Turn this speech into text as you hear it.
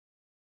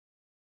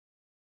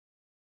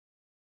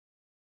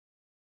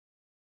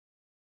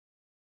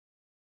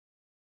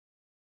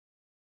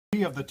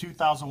3 of the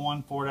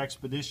 2001 Ford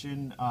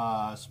Expedition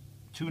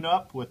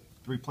tune-up with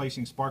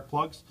replacing spark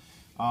plugs.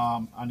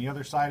 On the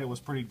other side, it was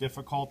pretty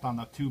difficult on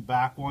the 2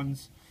 back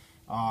ones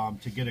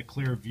to get a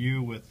clear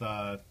view with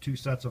 2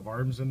 sets of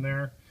arms in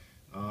there,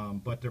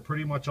 but they're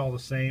pretty much all the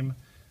same.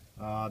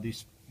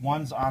 These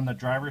ones on the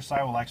driver's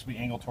side will actually be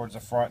angled towards the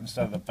front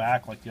instead of the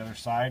back like the other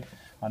side.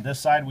 On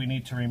this side, we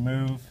need to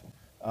remove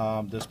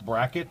this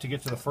bracket to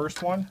get to the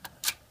first one.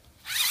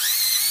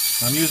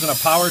 I'm using a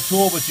power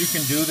tool, but you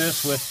can do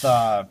this with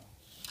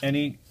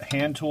any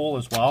hand tool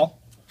as well.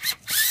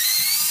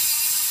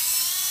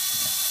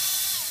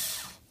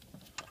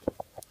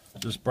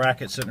 This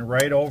bracket sitting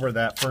right over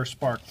that first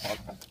spark plug.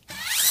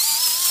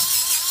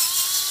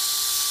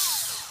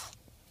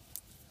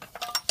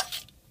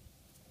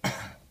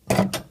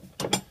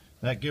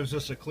 That gives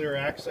us a clear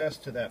access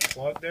to that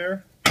plug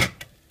there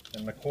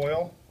and the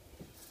coil.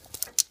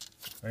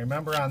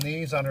 Remember, on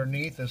these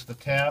underneath is the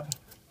tab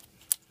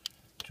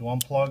to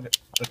unplug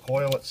the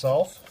coil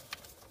itself.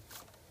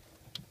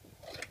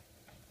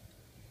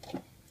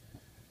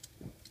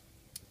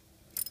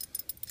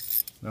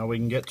 Now we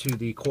can get to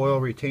the coil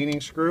retaining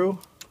screw.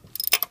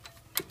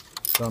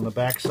 It's on the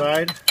back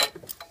side.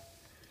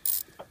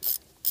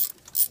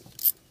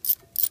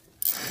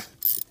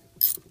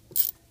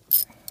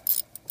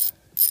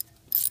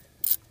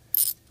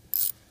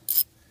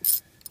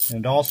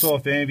 And also,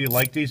 if any of you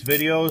like these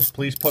videos,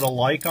 please put a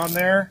like on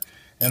there.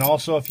 And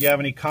also, if you have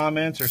any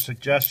comments or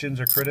suggestions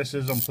or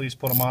criticism, please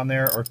put them on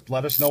there, or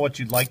let us know what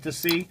you'd like to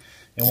see,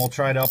 and we'll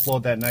try to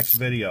upload that next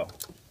video.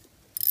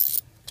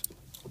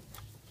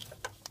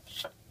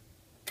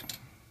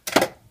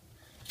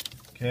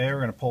 Okay, we're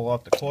going to pull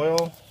out the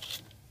coil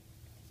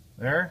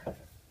there.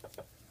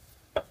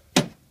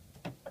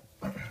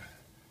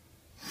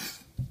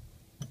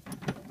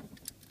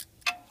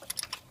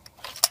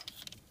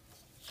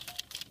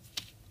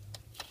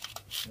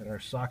 Get our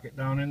socket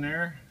down in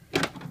there.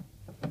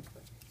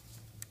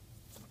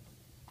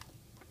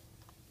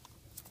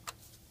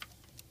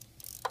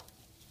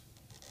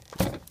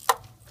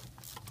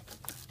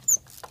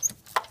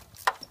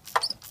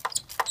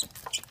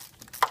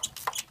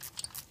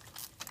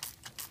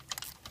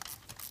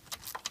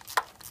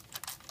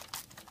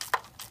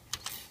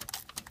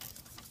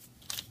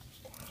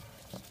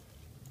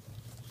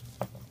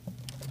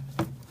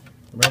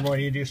 Remember, when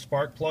you do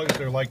spark plugs,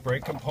 they're like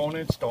brake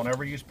components. Don't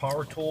ever use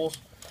power tools.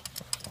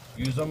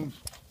 Use them,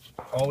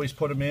 always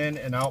put them in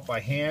and out by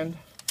hand.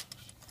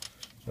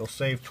 You'll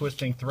save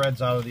twisting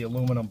threads out of the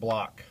aluminum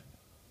block.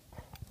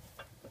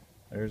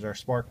 There's our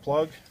spark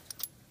plug.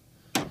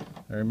 And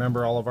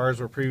remember, all of ours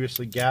were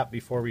previously gapped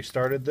before we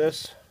started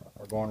this.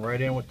 We're going right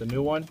in with the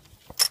new one.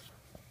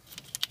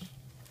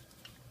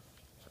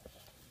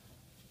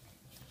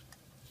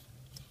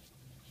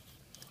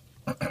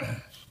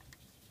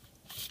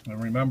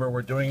 And remember,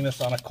 we're doing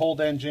this on a cold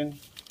engine.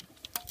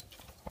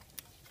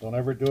 Don't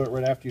ever do it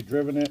right after you've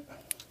driven it.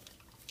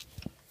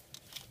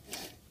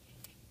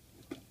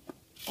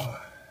 And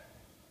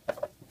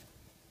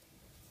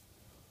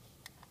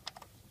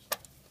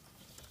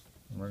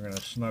we're going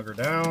to snug her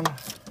down.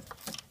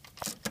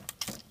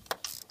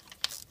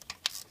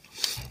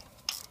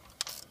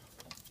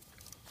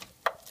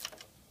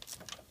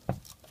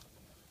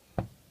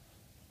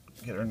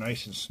 Get her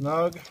nice and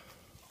snug.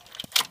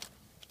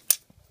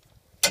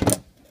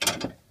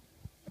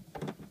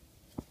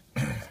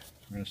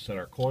 We're going to set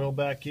our coil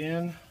back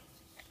in.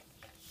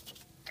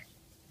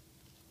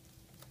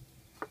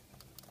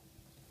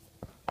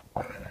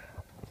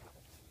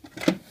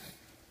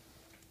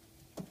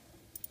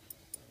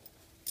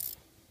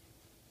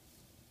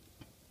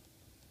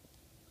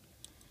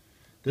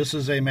 This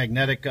is a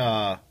magnetic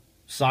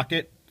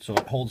socket, so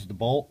it holds the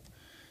bolt.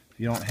 If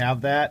you don't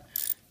have that,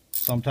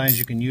 sometimes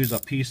you can use a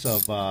piece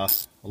of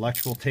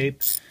electrical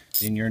tape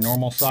in your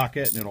normal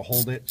socket and it'll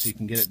hold it so you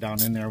can get it down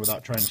in there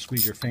without trying to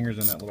squeeze your fingers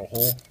in that little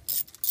hole.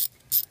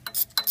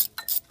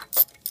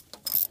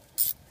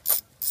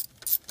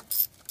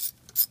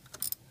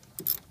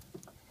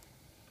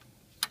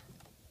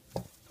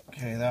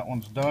 Okay, that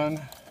one's done.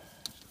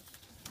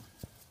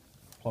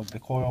 Plug the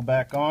coil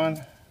back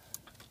on.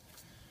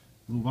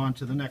 Move on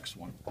to the next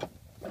one.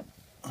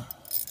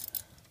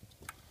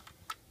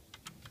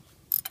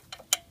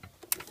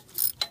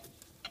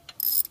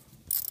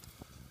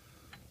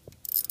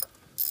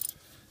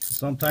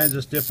 Sometimes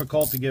it's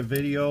difficult to get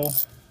video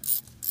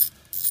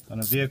on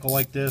a vehicle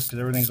like this because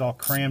everything's all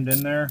crammed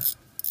in there,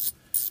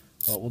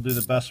 but we'll do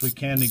the best we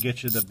can to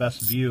get you the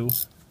best view.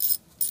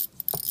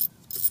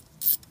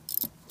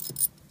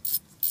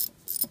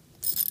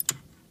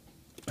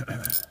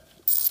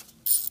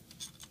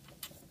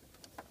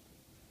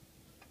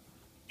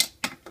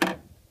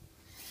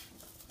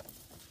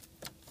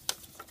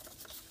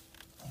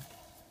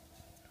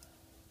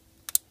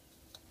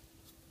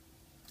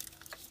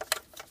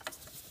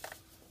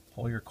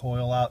 Pull your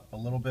coil out a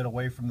little bit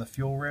away from the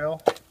fuel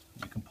rail.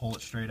 You can pull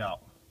it straight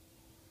out.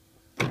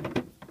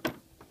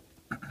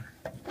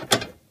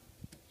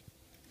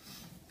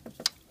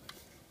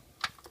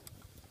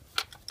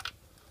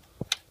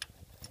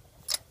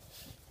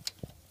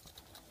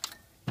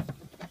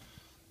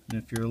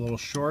 And if you're a little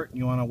short and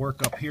you want to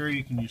work up here,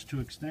 you can use 2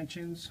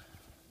 extensions.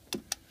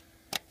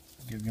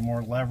 Give you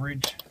more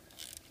leverage.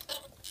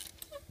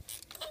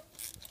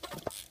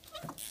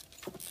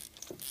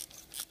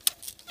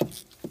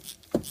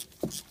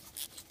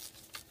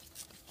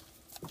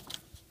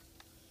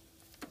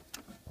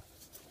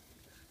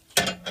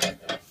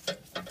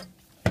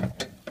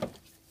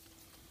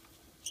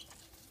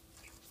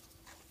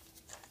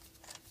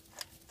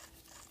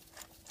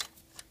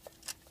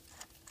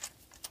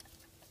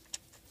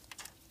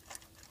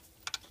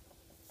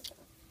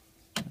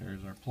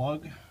 There's our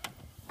plug.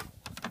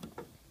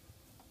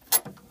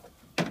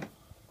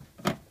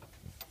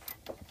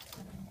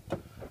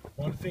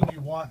 One thing you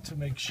want to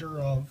make sure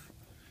of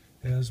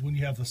is when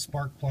you have the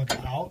spark plug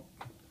out,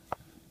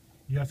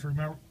 you have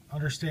to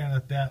understand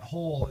that that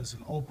hole is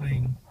an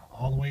opening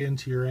all the way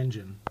into your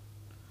engine.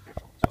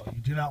 So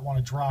you do not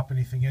want to drop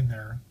anything in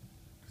there,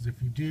 because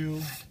if you do,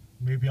 it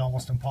may be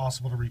almost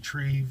impossible to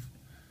retrieve.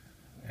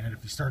 And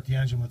if you start the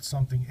engine with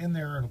something in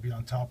there, it'll be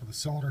on top of the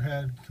cylinder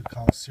head, could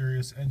cause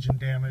serious engine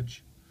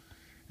damage,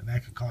 and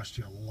that could cost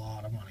you a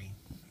lot of money.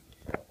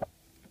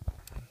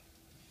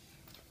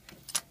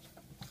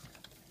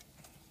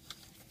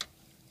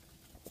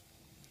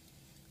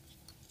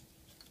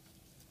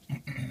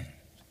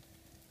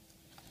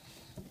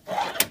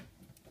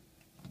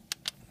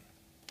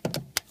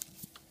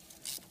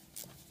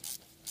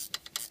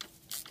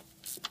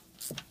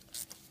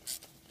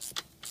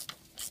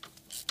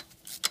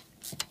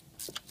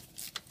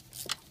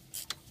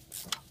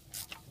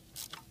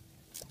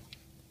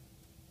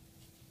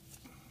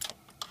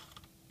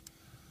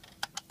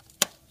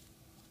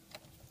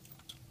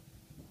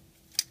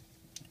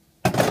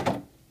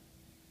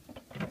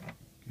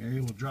 Okay,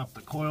 we'll drop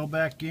the coil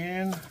back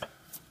in.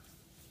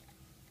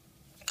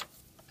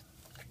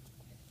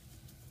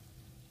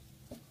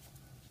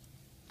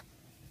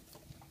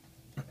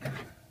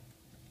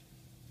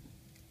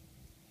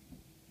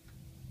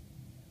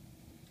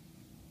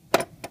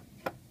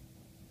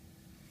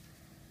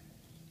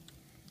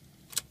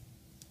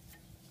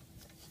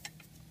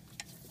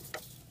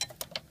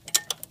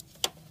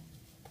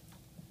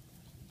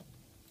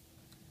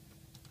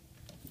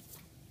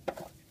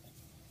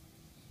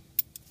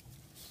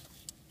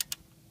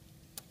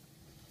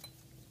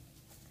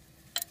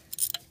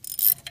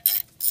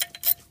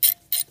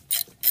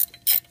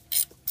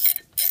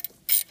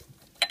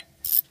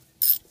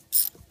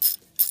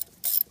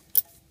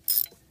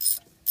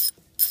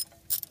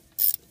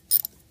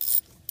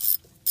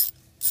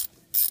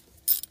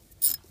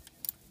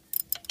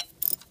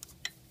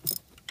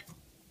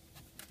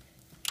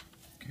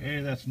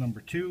 Okay, that's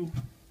number 2.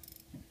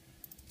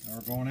 Now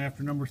we're going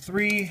after number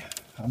 3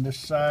 on this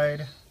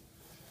side.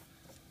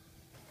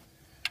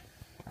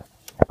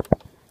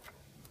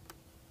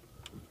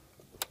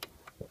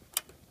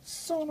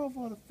 Son of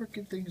a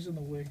freaking thing's in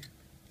the way.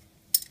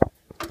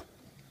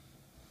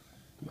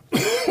 You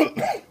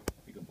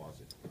can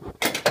pause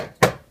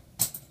it.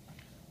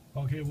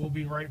 Okay, we'll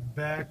be right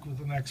back with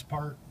the next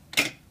part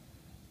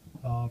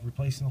of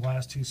replacing the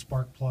last 2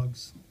 spark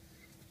plugs.